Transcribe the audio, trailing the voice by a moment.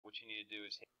what you need to do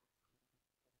is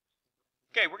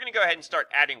okay, we're going to go ahead and start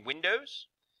adding windows.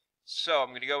 So I'm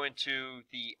going to go into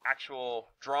the actual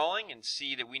drawing and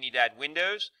see that we need to add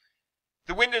windows.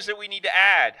 The windows that we need to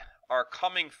add are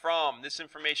coming from this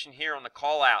information here on the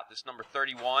call out, this number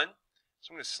 31.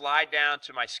 So I'm going to slide down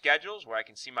to my schedules where I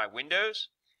can see my windows.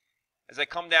 As I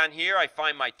come down here, I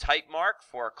find my type mark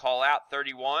for call out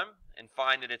 31 and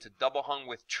find that it's a double hung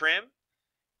with trim.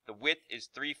 The width is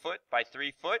 3 foot by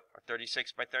 3 foot, or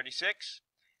 36 by 36.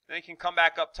 Then I can come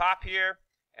back up top here,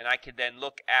 and I can then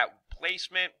look at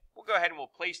placement. We'll go ahead and we'll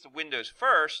place the windows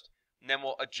first, and then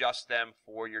we'll adjust them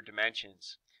for your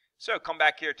dimensions. So come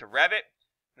back here to Revit,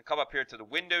 and come up here to the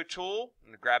window tool. I'm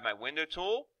going to grab my window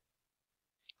tool.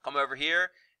 Come over here,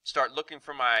 start looking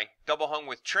for my double hung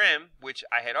with trim, which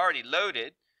I had already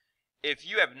loaded. If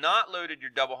you have not loaded your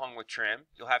double hung with trim,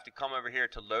 you'll have to come over here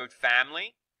to Load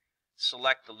Family,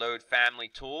 select the Load Family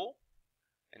tool,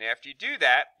 and after you do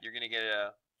that, you're going to get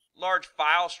a large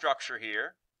file structure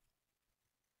here.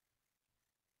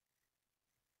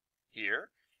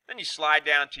 Then you slide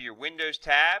down to your Windows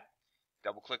tab,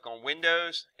 double click on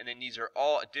Windows, and then these are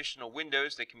all additional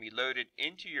windows that can be loaded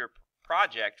into your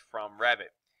project from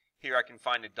Revit. Here I can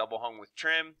find a double hung with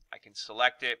trim, I can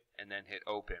select it, and then hit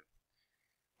open.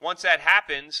 Once that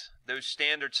happens, those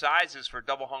standard sizes for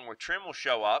double hung with trim will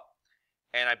show up,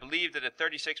 and I believe that a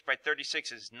 36 by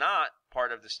 36 is not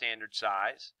part of the standard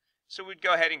size. So we'd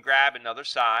go ahead and grab another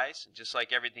size, and just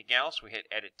like everything else, we hit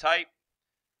Edit Type.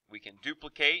 We can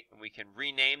duplicate, and we can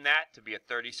rename that to be a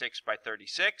 36 by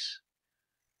 36.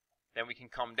 Then we can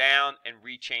come down and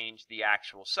rechange the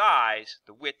actual size,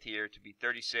 the width here to be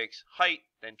 36, height,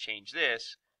 then change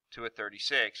this to a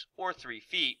 36 or 3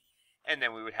 feet, and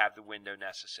then we would have the window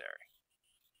necessary.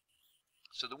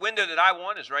 So the window that I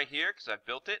want is right here because I've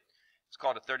built it. It's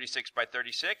called a 36 by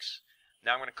 36.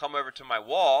 Now I'm going to come over to my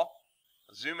wall,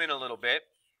 zoom in a little bit,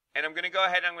 and I'm going to go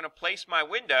ahead and I'm going to place my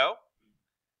window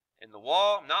in the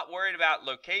wall. I'm not worried about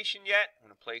location yet. I'm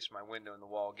going to place my window in the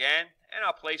wall again, and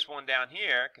I'll place one down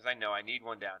here because I know I need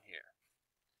one down here.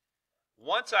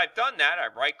 Once I've done that,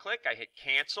 I right click, I hit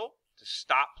cancel to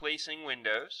stop placing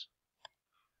windows.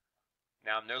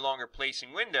 Now I'm no longer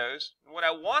placing windows. What I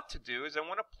want to do is I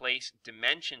want to place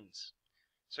dimensions.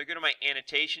 So I go to my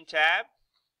annotation tab,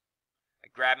 I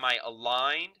grab my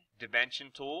aligned dimension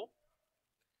tool,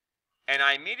 and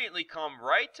I immediately come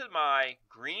right to my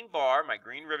green bar, my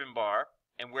green ribbon bar,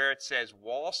 and where it says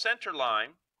wall center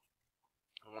line,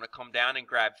 I want to come down and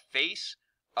grab face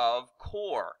of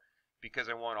core because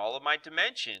I want all of my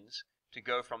dimensions to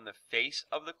go from the face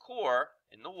of the core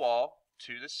in the wall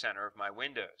to the center of my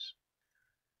windows.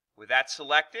 With that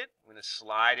selected, I'm going to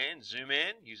slide in, zoom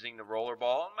in using the roller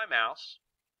ball on my mouse,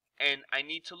 and I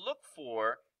need to look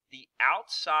for the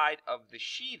outside of the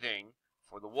sheathing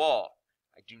for the wall.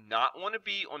 I do not want to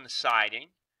be on the siding.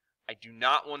 I do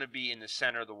not want to be in the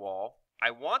center of the wall. I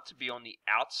want to be on the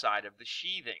outside of the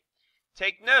sheathing.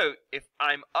 Take note, if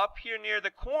I'm up here near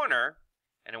the corner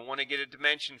and I want to get a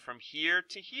dimension from here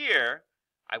to here,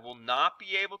 I will not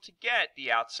be able to get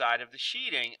the outside of the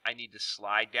sheeting. I need to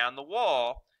slide down the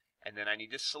wall, and then I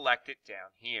need to select it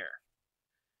down here.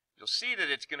 You'll see that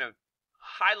it's going to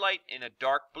highlight in a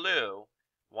dark blue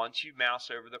once you mouse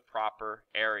over the proper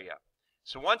area.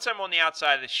 So once I'm on the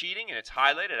outside of the sheeting and it's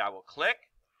highlighted, I will click.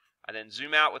 I then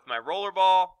zoom out with my roller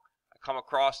ball. I come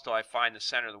across till I find the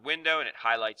center of the window and it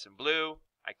highlights in blue.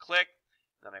 I click,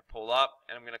 then I pull up,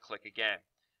 and I'm going to click again.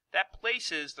 That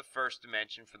places the first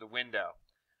dimension for the window.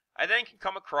 I then can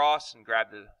come across and grab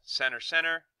the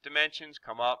center dimensions,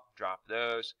 come up, drop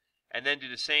those, and then do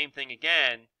the same thing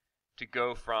again to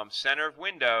go from center of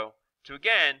window to,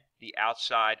 again, the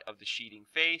outside of the sheeting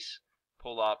face,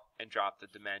 pull up, and drop the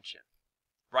dimension.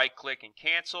 Right-click and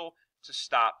cancel to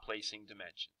stop placing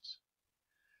dimensions.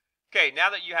 Okay, now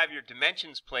that you have your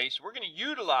dimensions placed, we're going to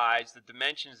utilize the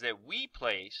dimensions that we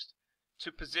placed to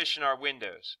position our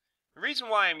windows. The reason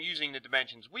why I'm using the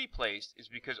dimensions we placed is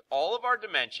because all of our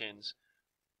dimensions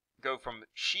go from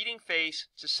sheeting face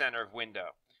to center of window.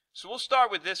 So we'll start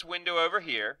with this window over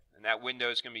here, and that window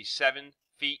is going to be 7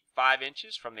 feet 5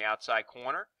 inches from the outside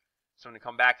corner. So I'm going to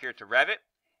come back here to Revit,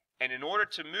 and in order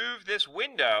to move this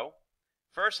window,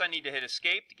 first I need to hit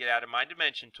escape to get out of my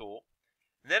dimension tool.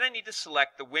 Then I need to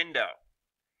select the window.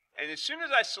 And as soon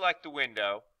as I select the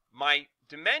window, my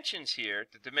dimensions here,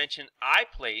 the dimension I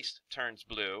placed turns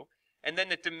blue, and then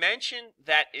the dimension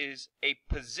that is a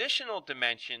positional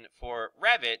dimension for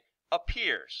Revit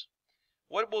appears.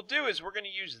 What we'll do is we're going to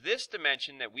use this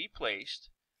dimension that we placed.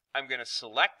 I'm going to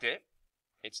select it.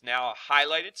 It's now a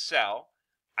highlighted cell.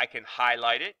 I can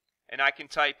highlight it, and I can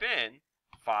type in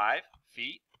 5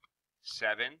 feet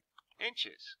 7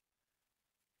 inches.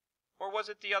 Or was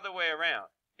it the other way around?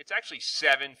 It's actually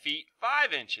 7 feet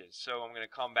 5 inches. So I'm going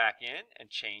to come back in and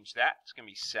change that. It's going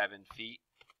to be 7 feet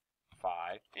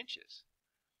 5 inches.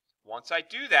 Once I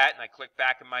do that and I click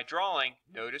back in my drawing,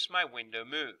 notice my window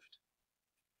moved.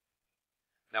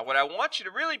 Now what I want you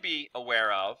to really be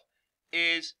aware of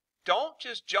is don't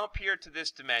just jump here to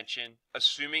this dimension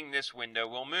assuming this window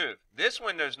will move. This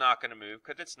window is not going to move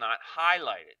because it's not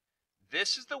highlighted.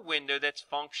 This is the window that's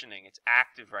functioning. It's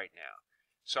active right now.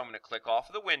 So I'm going to click off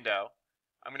of the window.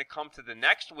 I'm going to come to the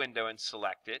next window and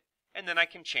select it, and then I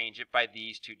can change it by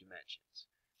these 2 dimensions.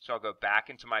 So I'll go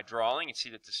back into my drawing and see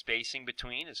that the spacing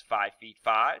between is 5 feet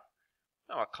 5.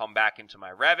 Now I'll come back into my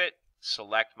Revit,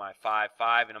 select my 5,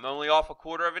 5, and I'm only off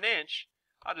 1/4 of an inch.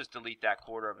 I'll just delete that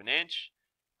 1/4 of an inch,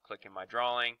 click in my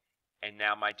drawing, and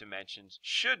now my dimensions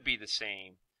should be the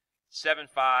same. 7,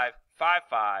 5, 5,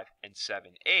 5, and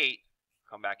 7, 8.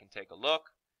 Come back and take a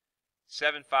look.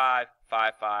 7, 5,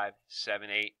 5, 5, 7,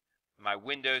 8. My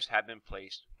windows have been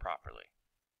placed properly.